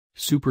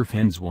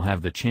Superfans will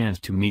have the chance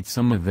to meet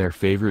some of their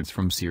favorites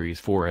from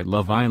Series 4 at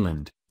Love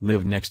Island,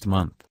 Live next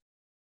month.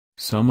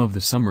 Some of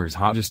the summer's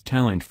hottest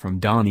talent from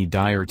Donnie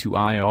Dyer to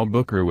Eyal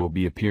Booker will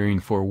be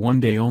appearing for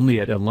one day only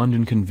at a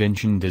London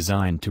convention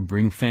designed to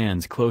bring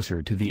fans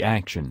closer to the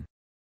action.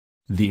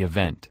 The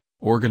event,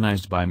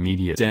 organized by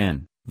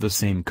Media10, the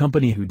same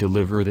company who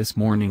deliver This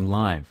Morning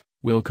Live,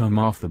 will come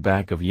off the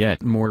back of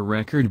yet more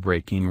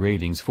record-breaking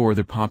ratings for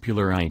the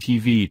popular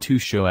ITV2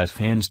 show as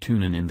fans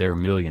tune in their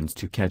millions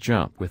to catch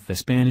up with the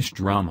Spanish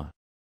drama.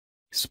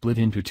 Split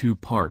into two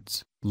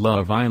parts,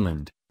 Love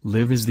Island,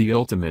 Live is the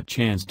ultimate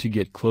chance to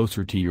get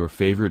closer to your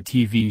favorite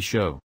TV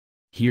show.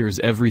 Here's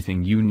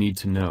everything you need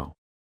to know.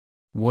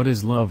 What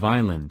is Love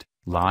Island,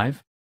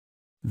 Live?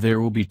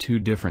 There will be two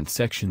different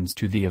sections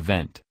to the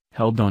event,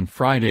 held on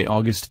Friday,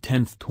 August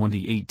 10,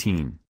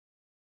 2018.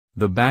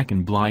 The Back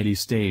and Blighty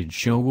stage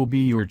show will be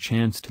your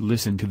chance to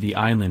listen to the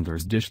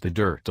Islanders dish the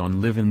dirt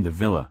on Live in the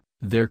Villa,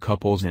 their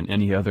couples and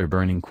any other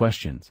burning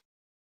questions.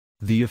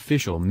 The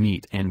official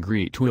meet and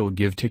greet will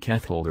give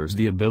ticket holders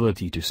the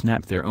ability to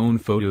snap their own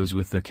photos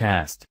with the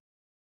cast.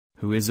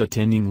 Who is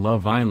attending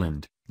Love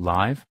Island,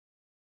 Live?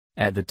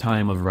 At the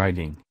time of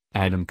writing,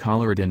 Adam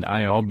Collard and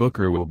Eyal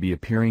Booker will be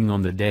appearing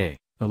on the day,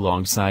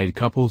 alongside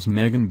couples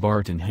Megan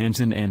Barton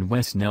Hansen and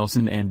Wes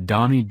Nelson and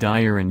Donnie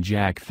Dyer and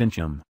Jack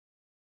Fincham.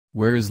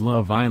 Where is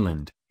Love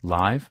Island,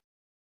 Live?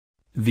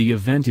 The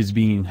event is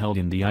being held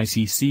in the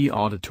ICC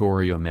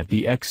Auditorium at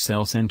the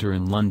ExCeL Centre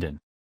in London.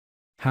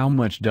 How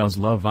much does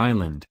Love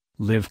Island,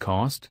 Live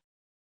cost?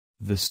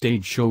 The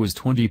stage show is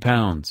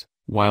 £20,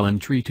 while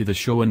entry to the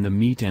show and the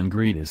meet and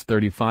greet is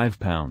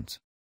 £35.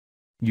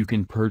 You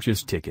can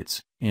purchase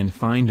tickets, and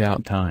find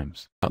out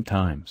times.